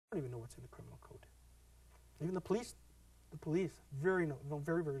don't even know what's in the criminal code. Even the police very know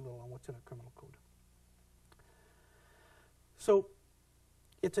very, very little on what's in a criminal code. So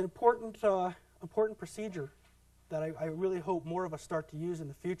it's an important procedure that I really hope more of us start to use in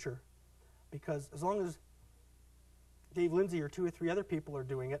the future, because as long as Dave Lindsay or 2 or 3 other people are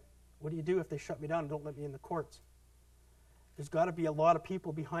doing it, what do you do if they shut me down and don't let me in the courts? There's got to be a lot of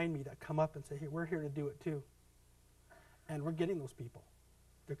people behind me that come up and say, hey, we're here to do it too. And we're getting those people.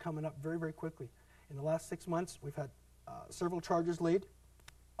 They're coming up very, very quickly. In the last 6 months, we've had several charges laid.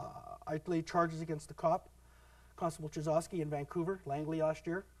 I laid charges against the cop, Constable Chizowski in Vancouver, Langley last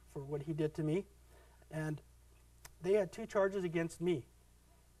year, for what he did to me. And they had 2 charges against me.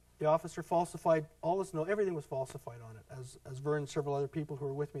 The officer falsified all this, no, everything was falsified on it, as Vern and several other people who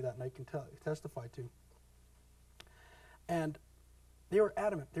were with me that night can testify to. And they were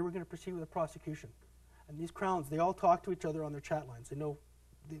adamant they were going to proceed with the prosecution. And these Crowns, they all talk to each other on their chat lines. They know,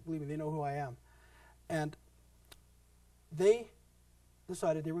 believe me, they know who I am. And they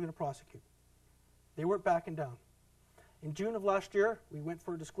decided they were going to prosecute. They weren't backing down. In June of last year, we went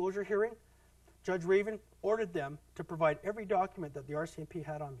for a disclosure hearing. Judge Raven ordered them to provide every document that the RCMP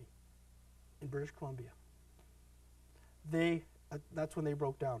had on me in British Columbia. That's when they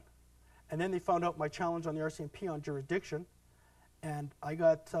broke down. And then they found out my challenge on the RCMP on jurisdiction, and I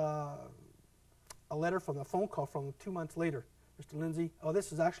got a letter from a phone call from them 2 months later. Mr. Lindsay, oh,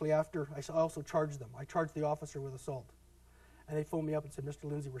 this is actually after I also charged them. I charged the officer with assault. And they phoned me up and said, Mr.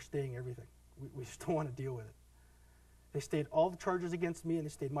 Lindsay, we're staying everything. We just don't want to deal with it. They stayed all the charges against me, and they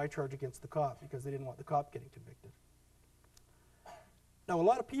stayed my charge against the cop because they didn't want the cop getting convicted. Now, a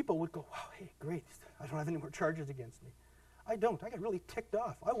lot of people would go, wow, hey, great, I don't have any more charges against me. I don't. I got really ticked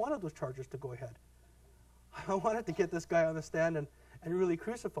off. I wanted those charges to go ahead. I wanted to get this guy on the stand and really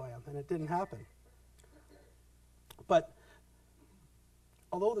crucify him, and it didn't happen. But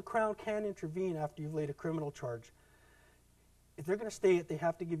although the Crown can intervene after you've laid a criminal charge, if they're going to stay it, they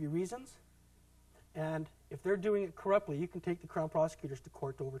have to give you reasons. And if they're doing it corruptly, you can take the Crown prosecutors to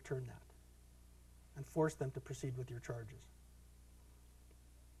court to overturn that and force them to proceed with your charges.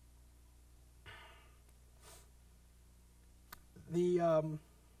 How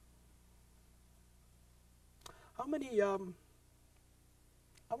many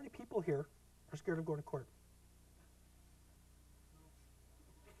people here are scared of going to court?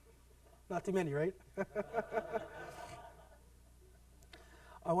 Not too many, right?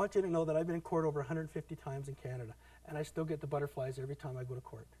 I want you to know that I've been in court over 150 times in Canada, and I still get the butterflies every time I go to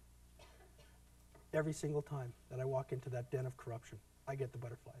court. Every single time that I walk into that den of corruption, I get the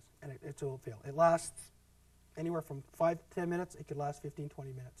butterflies, and it's all fail. It lasts anywhere from 5 to 10 minutes. It could last 15,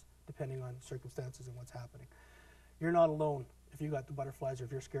 20 minutes, depending on circumstances and what's happening. You're not alone if you got the butterflies or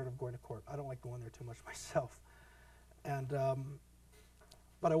if you're scared of going to court. I don't like going there too much myself. And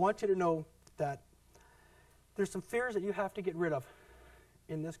but I want you to know that there's some fears that you have to get rid of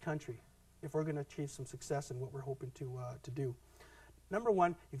in this country if we're going to achieve some success in what we're hoping to do. Number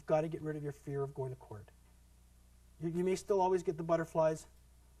one, you've got to get rid of your fear of going to court. You may still always get the butterflies,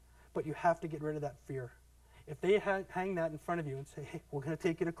 but you have to get rid of that fear. If they hang that in front of you and say, hey, we're going to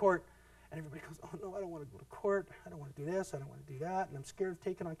take you to court, and everybody goes, oh no, I don't want to go to court, I don't want to do this, I don't want to do that, and I'm scared of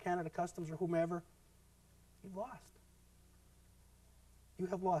taking on Canada Customs or whomever, you've lost. You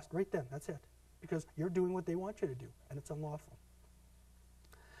have lost right then, that's it. Because you're doing what they want you to do, and it's unlawful.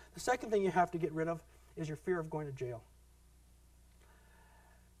 The second thing you have to get rid of is your fear of going to jail.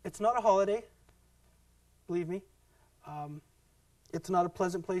 It's not a holiday, believe me. It's not a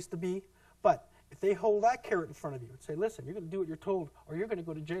pleasant place to be, but if they hold that carrot in front of you and say, listen, you're going to do what you're told, or you're going to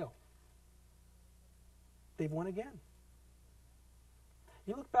go to jail, they've won again.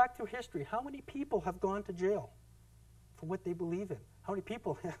 You look back through history, how many people have gone to jail for what they believe in? How many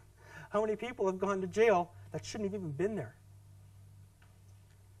people have gone to jail that shouldn't have even been there?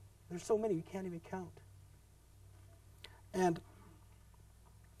 There's so many you can't even count. And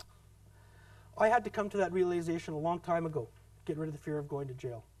I had to come to that realization a long time ago, get rid of the fear of going to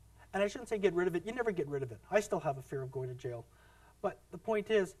jail. And I shouldn't say get rid of it. You never get rid of it. I still have a fear of going to jail. But the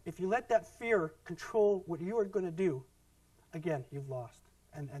point is, if you let that fear control what you are going to do, again, you've lost.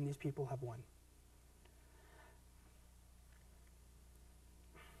 And these people have won.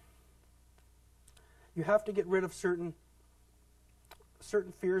 You have to get rid of certain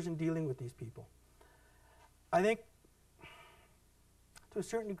fears in dealing with these people. I think, to a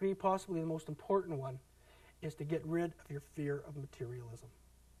certain degree, possibly the most important one is to get rid of your fear of materialism.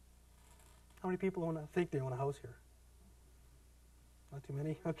 How many people think they own a house here? Not too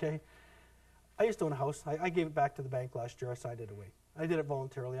many? Okay. I used to own a house. I gave it back to the bank last year. I signed it away. I did it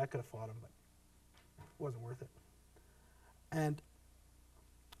voluntarily. I could have fought them, but it wasn't worth it. And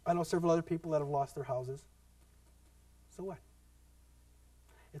I know several other people that have lost their houses. So what?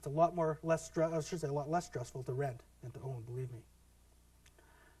 It's a lot less stressful to rent than to own, believe me.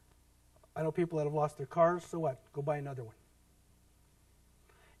 I know people that have lost their cars, so what? Go buy another one.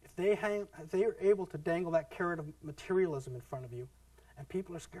 If they are able to dangle that carrot of materialism in front of you, and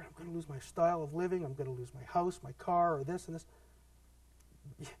people are scared, I'm going to lose my style of living, I'm going to lose my house, my car, or this and this,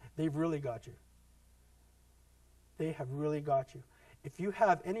 they've really got you. They have really got you. If you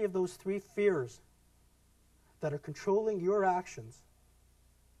have any of those three fears that are controlling your actions,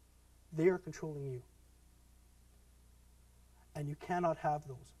 they are controlling you. And you cannot have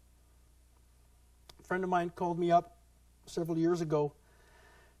those. A friend of mine called me up several years ago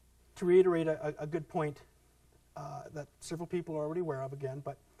to reiterate a good point that several people are already aware of again,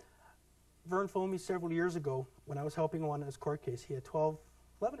 but Vern phoned me several years ago when I was helping him on his court case. He had 11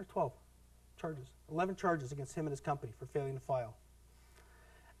 or 12 charges, 11 charges against him and his company for failing to file.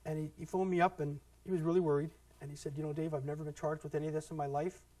 And he phoned me up and he was really worried. And he said, you know, Dave, I've never been charged with any of this in my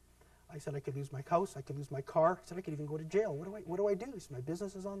life. I said, I could lose my house, I could lose my car. He said, I could even go to jail. What do I do? He said, my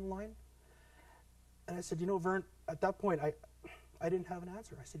business is on the line. And I said, you know, Vern, at that point, I didn't have an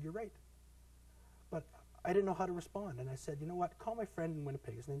answer. I said, you're right. But I didn't know how to respond. And I said, you know what, call my friend in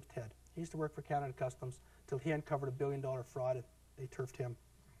Winnipeg. His name's Ted. He used to work for Canada Customs till he uncovered a $1 billion fraud and they turfed him.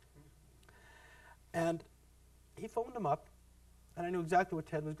 And he phoned him up, and I knew exactly what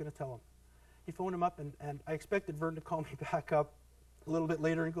Ted was going to tell him. He phoned him up, and I expected Vern to call me back up a little bit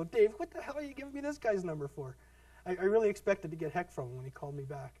later and go, Dave, what the hell are you giving me this guy's number for? I really expected to get heck from him when he called me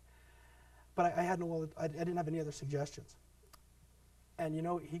back. But I didn't have any other suggestions. And you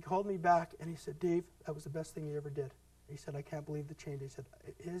know, he called me back and he said, Dave, that was the best thing you ever did. He said, I can't believe the change. He said,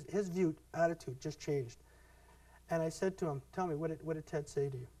 his attitude just changed. And I said to him, tell me, what did Ted say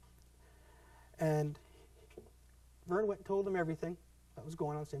to you? And Vern went and told him everything that was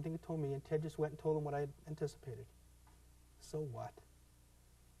going on, same thing he told me, and Ted just went and told him what I had anticipated. So what?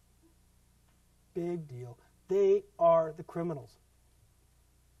 Big deal. They are the criminals.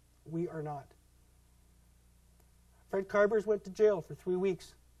 We are not. Fred Carbers went to jail for 3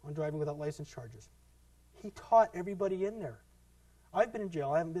 weeks on driving without license charges. He taught everybody in there. I've been in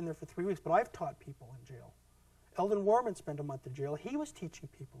jail. I haven't been there for 3 weeks, but I've taught people in jail. Eldon Warman spent a month in jail. He was teaching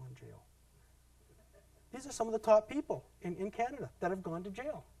people in jail. These are some of the top people in Canada that have gone to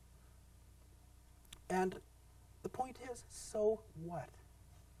jail. And the point is, so what?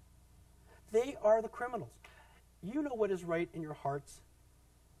 They are the criminals. You know what is right in your hearts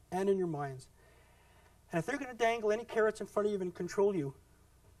and in your minds. And if they're going to dangle any carrots in front of you and control you,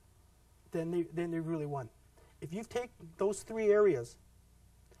 then they really won. If you've taken those three areas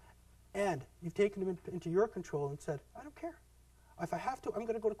and you've taken them into your control and said, I don't care. If I have to, I'm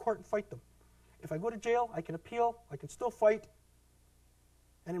going to go to court and fight them. If I go to jail, I can appeal, I can still fight,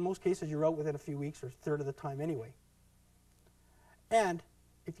 and in most cases you're out within a few weeks or a third of the time anyway. And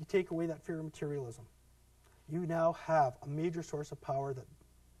if you take away that fear of materialism, you now have a major source of power that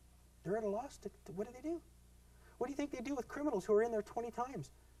they're at a loss to what do? What do you think they do with criminals who are in there 20 times?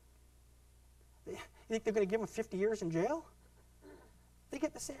 You think they're going to give them 50 years in jail? They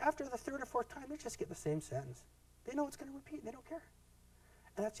get the same, after the third or fourth time, they just get the same sentence. They know it's going to repeat, they don't care.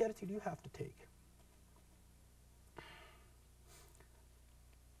 And that's the attitude you have to take.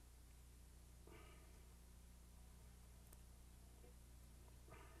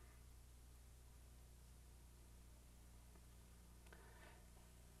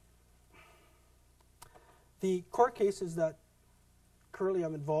 The court cases that currently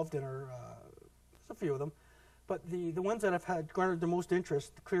I'm involved in are, there's a few of them, but the ones that have had garnered the most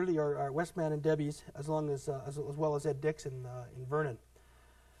interest clearly are Westman and Debbie's, as well as Ed Dixon in Vernon.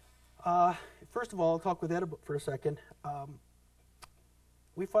 First of all, I'll talk with Ed for a second.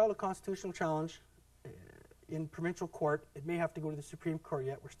 We filed a constitutional challenge in provincial court. It may have to go to the Supreme Court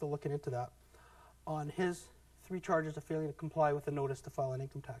yet. We're still looking into that, on his 3 charges of failing to comply with the notice to file an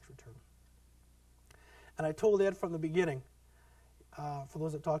income tax return. And I told Ed from the beginning, for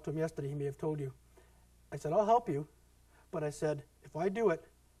those that talked to him yesterday, he may have told you, I said, I'll help you, but I said, if I do it,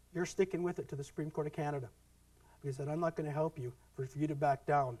 you're sticking with it to the Supreme Court of Canada. Because I said, I'm not going to help you for you to back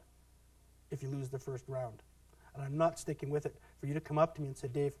down if you lose the first round. And I'm not sticking with it for you to come up to me and say,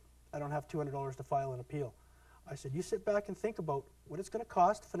 Dave, I don't have $200 to file an appeal. I said, you sit back and think about what it's going to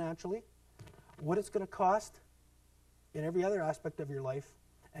cost financially, what it's going to cost in every other aspect of your life,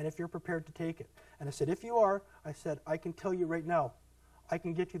 and if you're prepared to take it. And I said, if you are, I said, I can tell you right now, I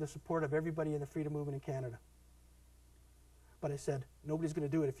can get you the support of everybody in the freedom movement in Canada. But I said, nobody's going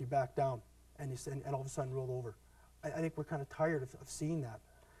to do it if you back down and all of a sudden roll over. I think we're kind of tired of seeing that.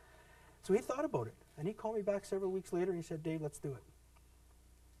 So he thought about it, and he called me back several weeks later and he said, Dave, let's do it.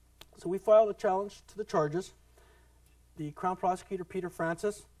 So we filed a challenge to the charges. The Crown Prosecutor, Peter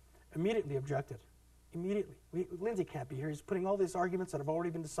Francis, immediately objected. Immediately. Lindsay can't be here. He's putting all these arguments that have already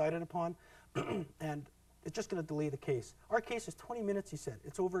been decided upon, and it's just going to delay the case. Our case is 20 minutes, he said.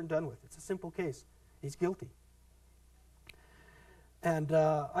 It's over and done with. It's a simple case. He's guilty. And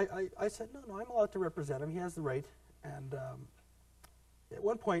I said, no, I'm allowed to represent him. He has the right. And at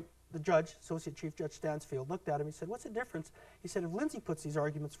one point, the judge, Associate Chief Judge Stansfield, looked at him. He said, what's the difference? He said, if Lindsay puts these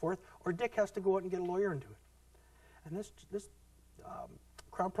arguments forth, or Dick has to go out and get a lawyer and do it. And this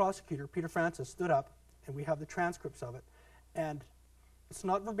Crown Prosecutor, Peter Francis, stood up, and we have the transcripts of it. And it's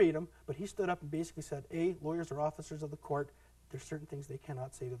not verbatim, but he stood up and basically said, A, lawyers are officers of the court. There's certain things they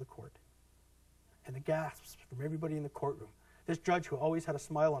cannot say to the court. And the gasps from everybody in the courtroom. This judge, who always had a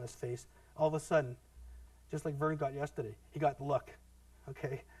smile on his face, all of a sudden, just like Vern got yesterday, he got the look,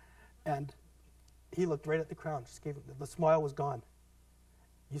 okay? And he looked right at the Crown, just gave him, the smile was gone.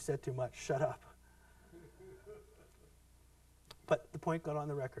 You said too much, shut up. But the point got on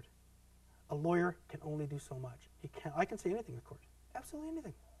the record. A lawyer can only do so much. I can say anything in court, absolutely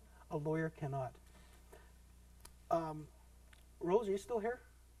anything. A lawyer cannot. Rose, are you still here?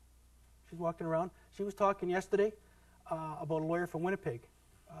 She's walking around. She was talking yesterday about a lawyer from Winnipeg,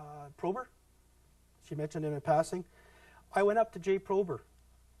 Prober. She mentioned him in passing. I went up to Jay Prober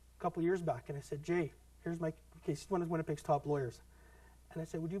a couple years back, and I said, Jay, here's my case. He's one of Winnipeg's top lawyers. And I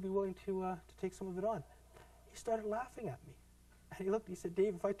said, would you be willing to take some of it on? He started laughing at me. And he looked, he said,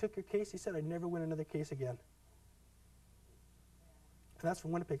 Dave, if I took your case, he said, I'd never win another case again. And that's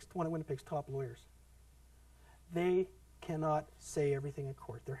from one of Winnipeg's top lawyers. They cannot say everything in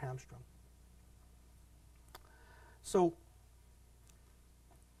court. They're hamstrung. So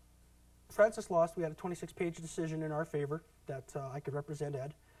Francis lost. We had a 26-page decision in our favor that I could represent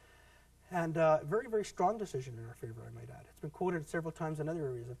Ed. And a very, very strong decision in our favor, I might add. It's been quoted several times in other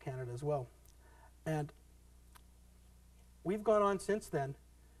areas of Canada as well. And we've gone on since then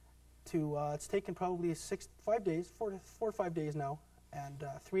to, it's taken probably 4 or 5 days now, and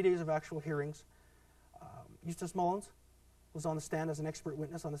 3 days of actual hearings. Eustace Mullins was on the stand as an expert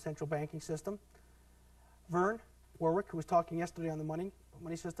witness on the central banking system. Vern Warwick, who was talking yesterday on the money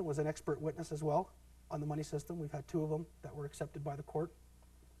system, was an expert witness as well on the money system. We've had 2 of them that were accepted by the court.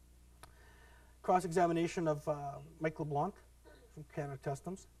 Cross-examination of Mike LeBlanc from Canada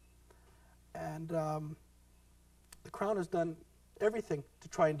Customs. And the Crown has done everything to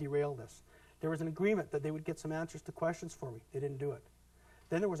try and derail this. There was an agreement that they would get some answers to questions for me. They didn't do it.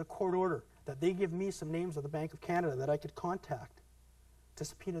 Then there was a court order that they give me some names of the Bank of Canada that I could contact to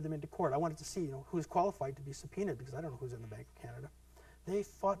subpoena them into court. I wanted to see, who is qualified to be subpoenaed, because I don't know who's in the Bank of Canada. They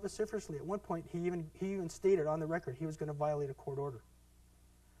fought vociferously. At one point, he even stated on the record he was going to violate a court order.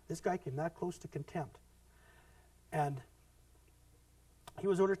 This guy came that close to contempt. And he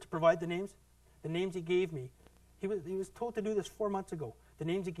was ordered to provide the names. The names he gave me, he was told to do this 4 months ago. The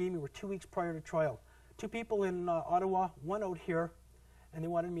names he gave me were 2 weeks prior to trial. 2 people in Ottawa, 1 out here, and they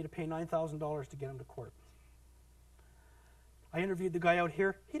wanted me to pay $9,000 to get him to court. I interviewed the guy out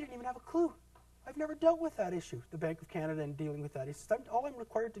here. He didn't even have a clue. I've never dealt with that issue, the Bank of Canada and dealing with that. He said, all I'm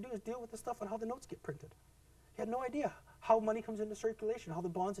required to do is deal with the stuff on how the notes get printed. He had no idea how money comes into circulation, how the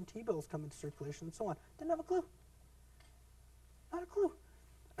bonds and T-bills come into circulation, and so on. Didn't have a clue. Not a clue.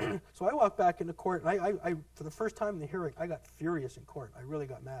 So I walked back into court, and I, for the first time in the hearing, I got furious in court. I really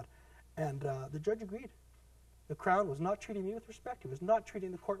got mad. And the judge agreed. The Crown was not treating me with respect. He was not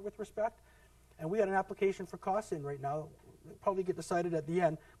treating the court with respect. And we had an application for costs in right now. It'll probably get decided at the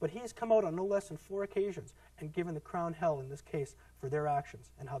end. But he has come out on no less than 4 occasions and given the Crown hell in this case for their actions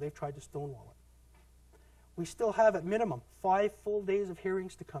and how they've tried to stonewall it. We still have, at minimum, 5 full days of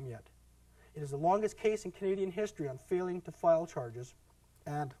hearings to come yet. It is the longest case in Canadian history on failing to file charges.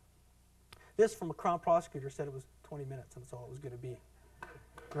 And this, from a Crown prosecutor, said it was 20 minutes, and that's all it was going to be.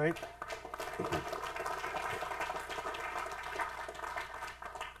 Right?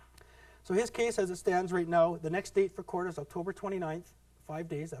 So his case, as it stands right now, the next date for court is October 29th, 5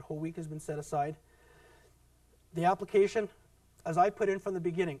 days. That whole week has been set aside. The application, as I put in from the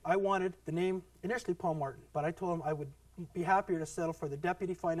beginning, I wanted the name, initially Paul Martin, but I told him I would be happier to settle for the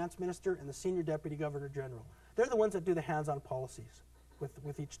Deputy Finance Minister and the Senior Deputy Governor General. They're the ones that do the hands-on policies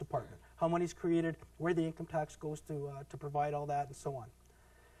with each department. How money's created, where the income tax goes to provide all that, and so on.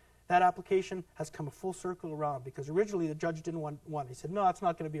 That application has come a full circle around because originally the judge didn't want one. He said, no, it's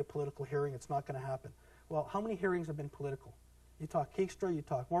not going to be a political hearing. It's not going to happen. Well, how many hearings have been political? You talk Keekstra, you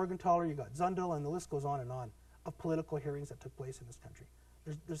talk Morgenthaler, you got Zundel, and the list goes on of political hearings that took place in this country.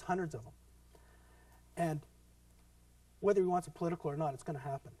 There's hundreds of them. And whether he wants it political or not, it's going to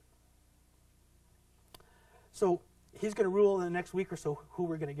happen. So He's going to rule in the next week or so who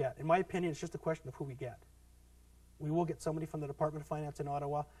we're going to get. In my opinion, it's just a question of who we get. We will get somebody from the Department of Finance in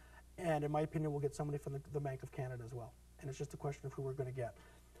Ottawa, and in my opinion, we'll get somebody from the Bank of Canada as well. And it's just a question of who we're going to get.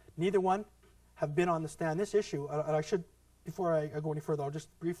 Neither one have been on the stand. This issue, and I should, before I go any further, I'll just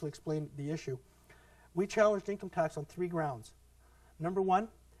briefly explain the issue. We challenged income tax on 3 grounds. Number one,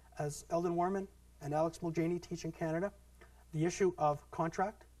 as Eldon Warman and Alex Muljaney teach in Canada, the issue of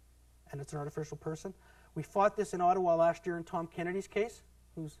contract, and it's an artificial person. We fought this in Ottawa last year in Tom Kennedy's case,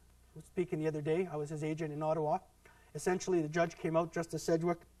 who was speaking the other day. I was his agent in Ottawa. Essentially, the judge came out, Justice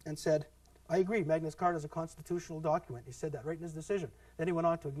Sedgwick, and said, I agree, Magna Carta is a constitutional document. He said that right in his decision. Then he went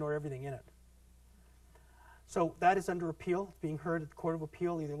on to ignore everything in it. So that is under appeal. It's being heard at the Court of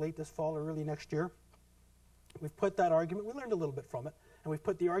Appeal either late this fall or early next year. We've put that argument, we learned a little bit from it, and we've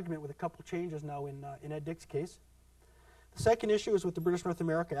put the argument with a couple changes now in Ed Dick's case. The second issue is with the British North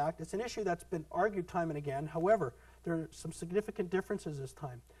America Act. It's an issue that's been argued time and again. However, there are some significant differences this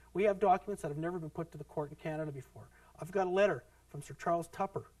time. We have documents that have never been put to the court in Canada before. I've got a letter from Sir Charles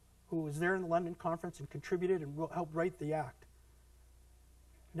Tupper, who was there in the London conference and contributed and helped write the act.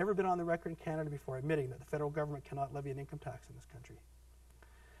 Never been on the record in Canada before admitting that the federal government cannot levy an income tax in this country.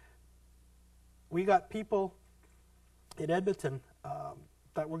 We got people in Edmonton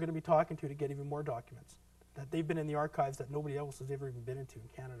that we're going to be talking to get even more documents. That they've been in the archives that nobody else has ever even been into in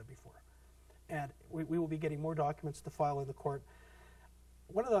Canada before. And we will be getting more documents to file in the court.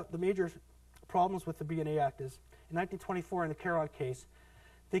 One of the major problems with the B&A Act is, in 1924 in the Carrot case,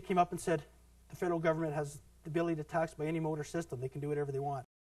 they came up and said the federal government has the ability to tax by any motor system. They can do whatever they want.